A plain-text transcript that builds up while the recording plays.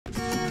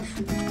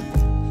Come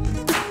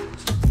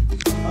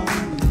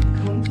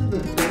to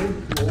the third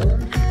floor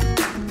and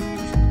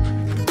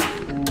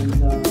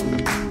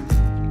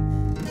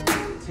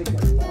take a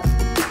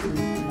left and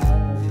come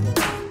out of the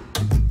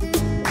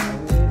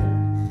elevator.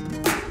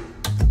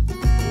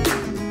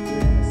 You're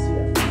gonna see a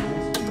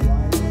nice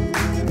wide window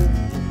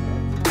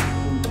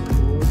and the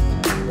doors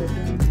kind of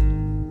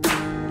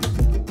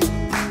open.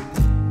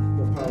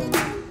 You'll probably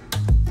hear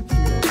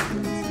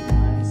some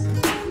nice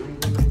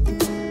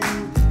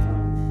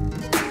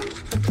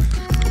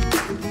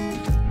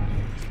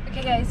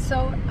Okay guys,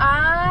 so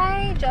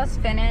I just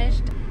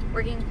finished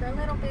working for a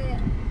little bit. I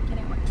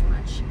didn't work too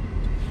much,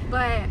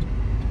 but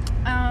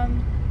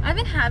I've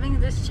been having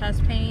this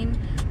chest pain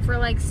for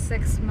like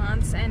 6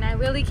 months and I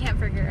really can't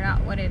figure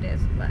out what it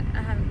is, but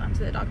I haven't gone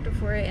to the doctor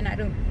for it and I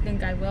don't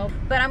think I will.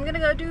 But I'm gonna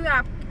go do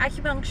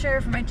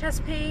acupuncture for my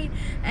chest pain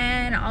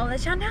and I'll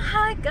let y'all know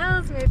how it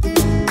goes.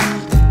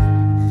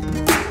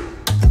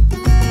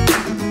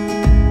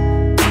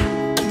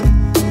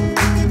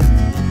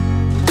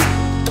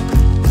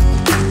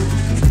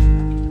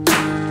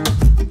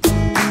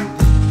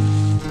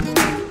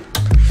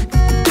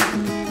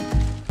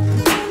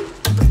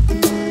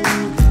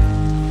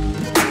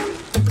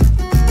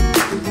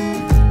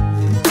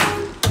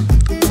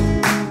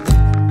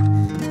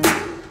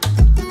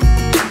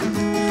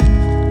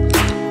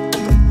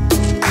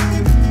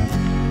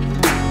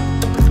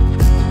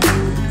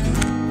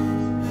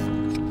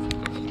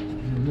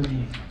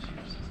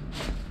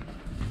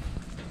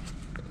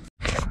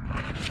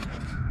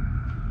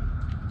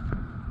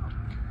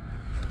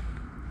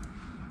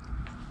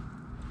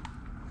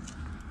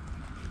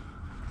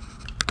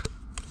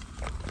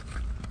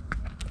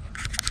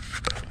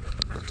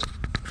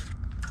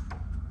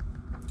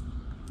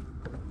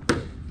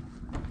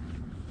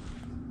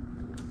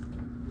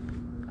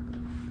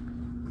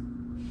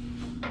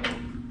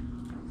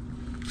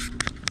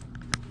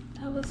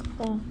 That was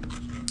cool.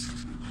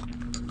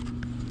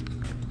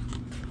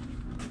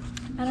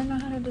 I don't know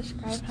how to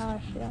describe how I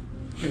feel.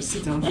 Here,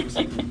 sit down for a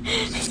second.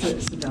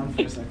 sit down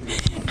for a second.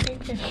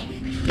 Thank you.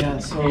 Yeah,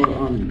 so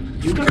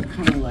you got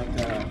kind of like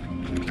a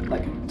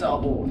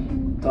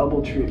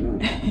double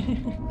treatment.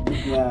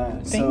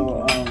 Yeah,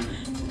 so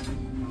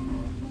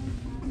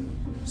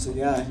so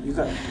yeah, you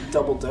got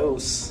double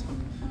dose.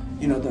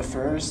 You know, the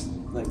first,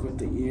 like with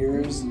the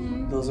ears,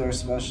 those are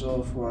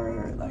special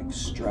for like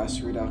stress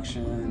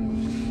reduction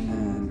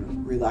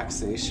and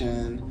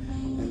relaxation,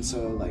 and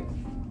so like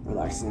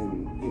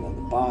relaxing, you know,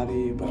 the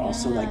body, but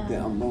also like the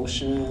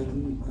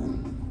emotion.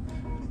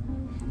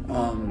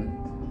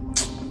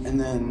 And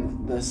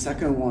then the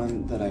second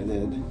one that I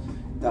did,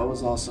 that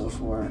was also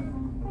for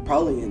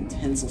probably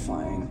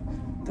intensifying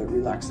the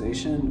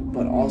relaxation,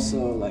 but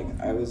also like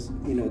I was,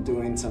 you know,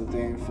 doing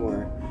something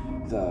for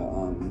the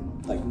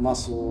like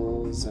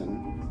muscles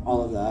and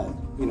all of that,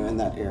 you know, in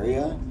that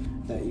area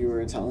that you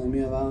were telling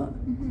me about.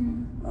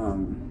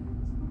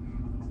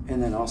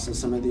 And then also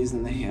some of these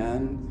in the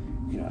hand,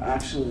 you know,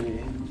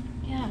 actually,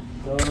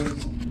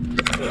 those,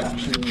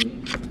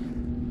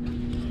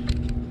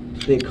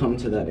 they come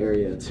to that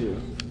area too.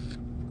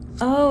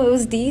 Oh, it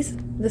was these?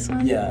 This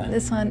one? Yeah.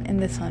 This one and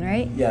this one,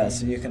 right? Yeah,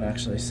 so you can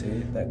actually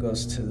see that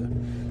goes to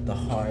the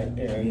heart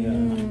area.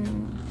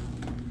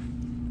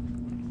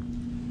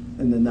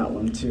 And then that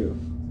one too.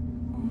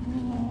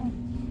 Oh.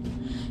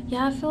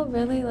 Yeah, I feel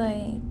really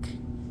like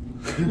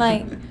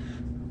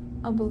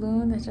a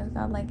balloon that just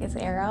got like its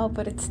air out,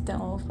 but it's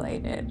still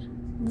inflated.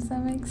 Does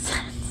that make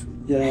sense?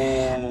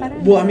 Yeah.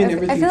 Well, I mean,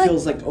 everything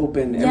feels like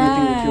open.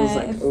 Everything feels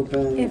like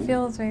open. It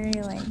feels very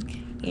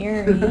like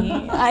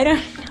eerie. I don't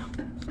know.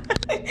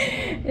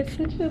 It's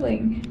such a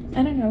like,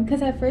 I don't know,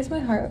 because at first my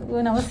heart,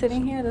 when I was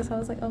sitting here, I was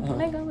like, oh,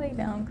 can I go lay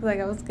down? Because like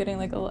I was getting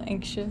like a little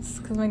anxious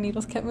because my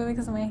needles kept moving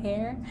because of my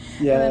hair.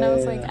 Yeah. And then I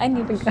was like, I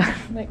need to go.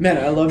 Like, man,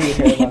 I love your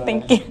hair.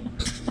 Thank you.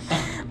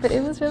 But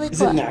it was really cool.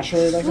 Is it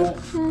naturally like that?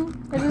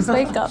 I just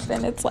wake up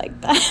and it's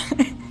like that.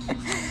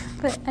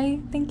 But I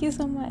thank you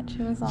so much.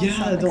 It was awesome.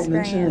 Yeah, don't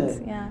mention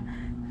it. Yeah.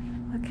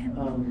 What can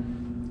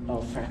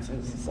oh,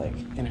 Frances is like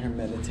in her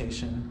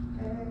meditation.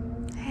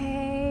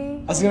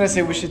 Hey. I was gonna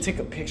say we should take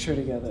a picture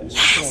together. Yes. We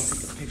should all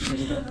take a picture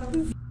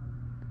together.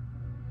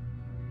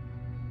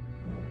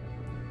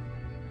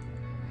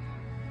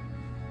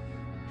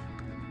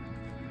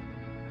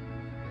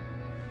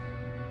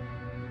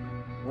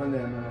 One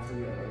day I'm gonna have to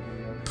get like a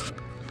video.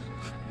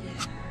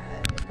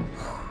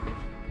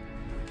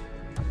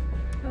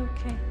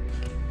 Okay.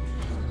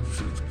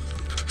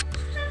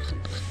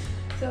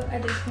 So I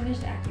just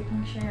finished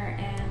acupuncture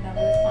and that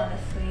was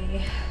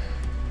honestly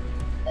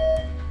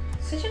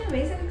such an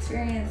amazing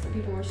experience. The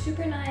people were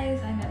super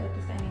nice. I met with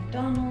this guy named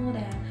Donald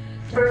and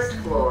first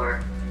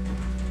floor.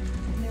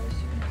 They were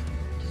super nice.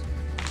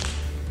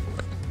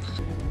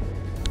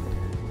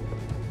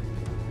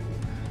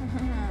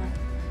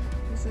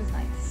 This is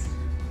nice.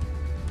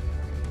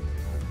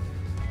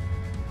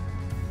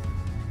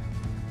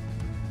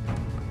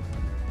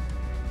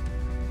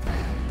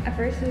 At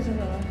first it was a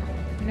little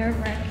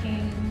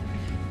nerve-wracking.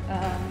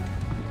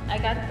 I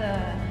got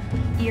the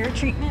ear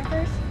treatment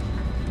first,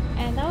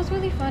 and that was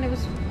really fun. It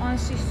was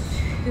honestly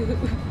super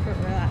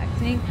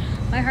relaxing.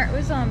 My heart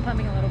was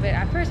pumping a little bit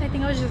at first. I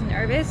think I was just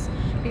nervous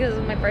because it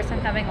was my first time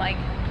having like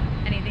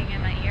anything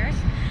in my ears,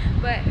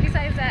 but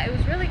besides that, it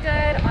was really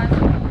good.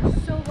 Honestly, they were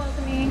so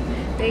welcoming.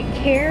 They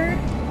cared,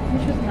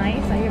 which was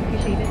nice. I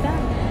appreciated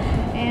that,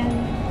 and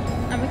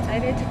I'm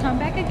excited to come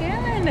back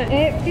again.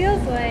 It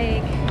feels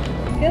like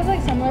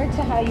similar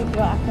to how you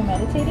feel after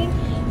meditating,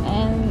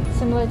 and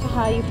similar to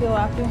how you feel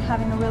after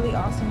having a really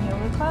awesome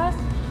yoga class,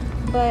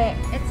 but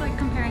it's like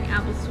comparing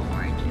apples to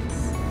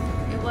oranges.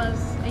 It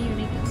was a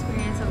unique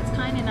experience of its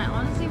kind, and I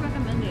honestly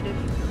recommend it if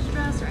you feel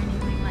stressed or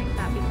anything like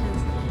that,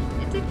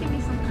 because it did give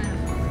me some kind of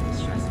like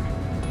stress.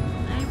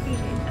 I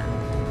appreciate that.